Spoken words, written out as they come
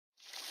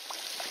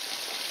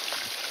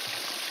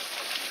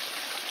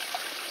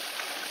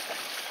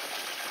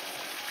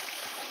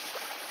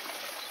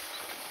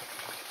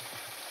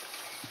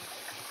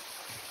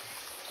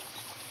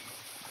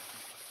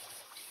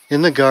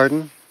In the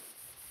garden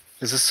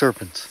is a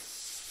serpent.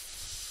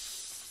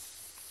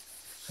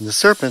 And the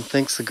serpent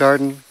thinks the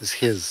garden is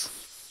his.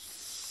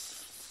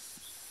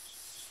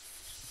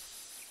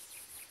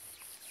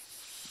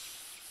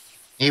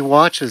 He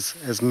watches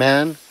as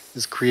man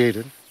is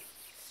created.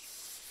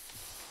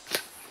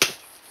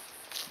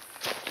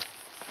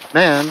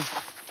 Man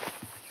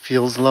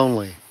feels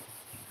lonely.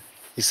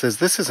 He says,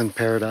 "This isn't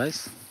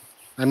paradise.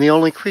 I'm the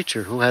only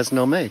creature who has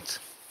no mate.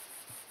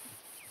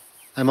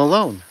 I'm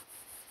alone."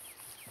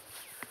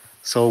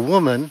 So a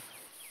woman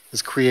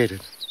is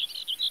created.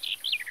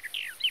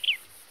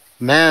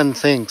 Man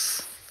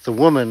thinks the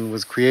woman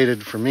was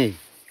created for me.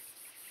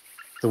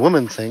 The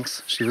woman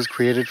thinks she was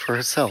created for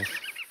herself.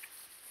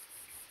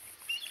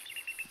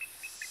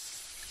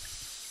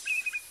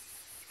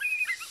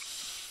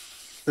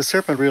 The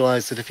serpent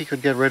realized that if he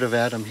could get rid of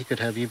Adam, he could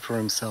have Eve for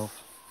himself.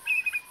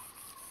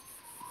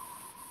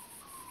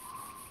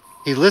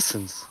 He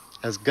listens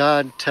as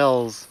God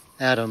tells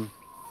Adam,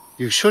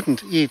 "You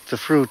shouldn't eat the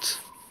fruit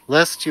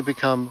lest you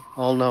become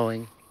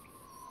all-knowing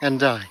and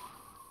die."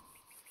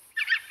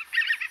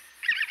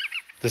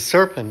 The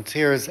serpent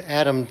hears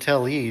Adam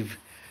tell Eve,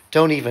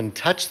 "Don't even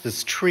touch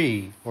this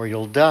tree or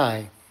you'll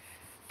die."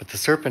 But the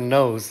serpent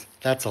knows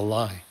that's a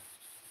lie.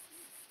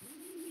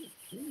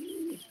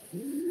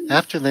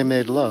 After they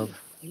made love,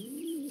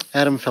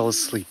 Adam fell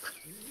asleep.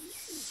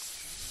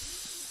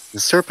 The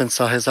serpent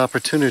saw his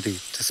opportunity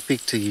to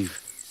speak to Eve.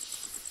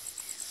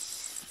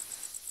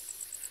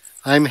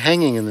 "I'm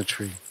hanging in the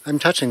tree. I'm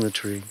touching the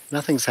tree.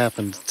 Nothing's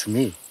happened to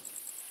me.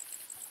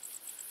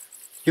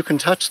 You can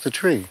touch the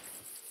tree."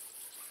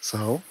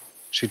 So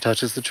she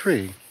touches the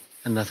tree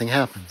and nothing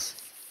happens.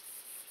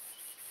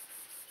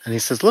 And he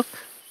says, "Look,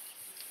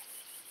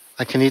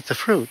 I can eat the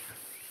fruit.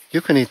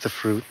 You can eat the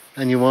fruit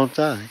and you won't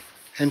die."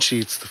 And she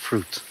eats the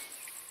fruit.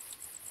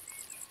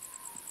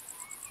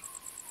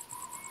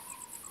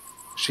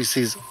 She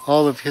sees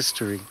all of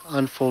history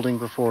unfolding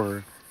before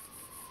her,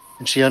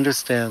 and she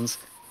understands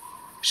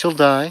she'll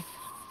die,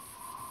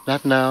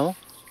 not now,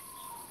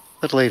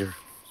 but later.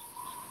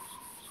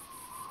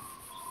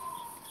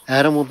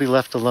 Adam will be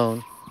left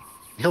alone.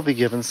 He'll be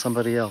given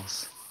somebody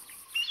else.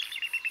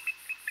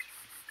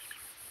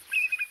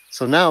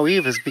 So now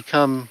Eve has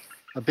become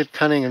a bit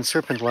cunning and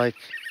serpent-like,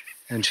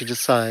 and she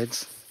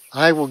decides,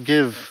 "I will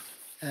give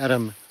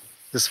Adam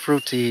this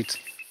fruit to eat,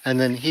 and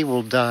then he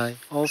will die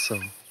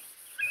also.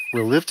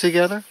 We'll live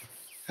together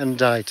and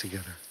die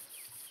together."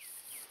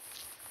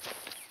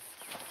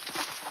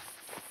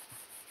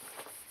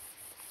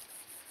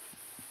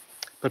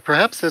 But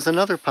perhaps there's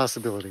another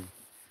possibility.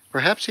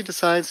 Perhaps she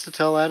decides to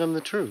tell Adam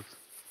the truth.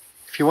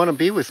 "If you want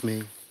to be with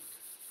me,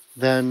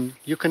 then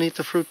you can eat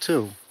the fruit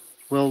too.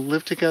 We'll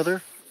live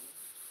together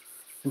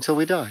until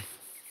we die."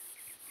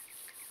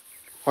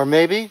 Or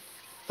maybe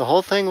the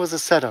whole thing was a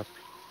setup.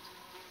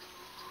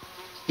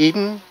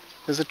 Eden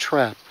is a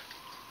trap.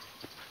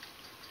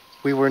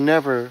 We were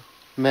never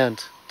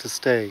meant to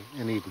stay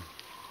in Eden.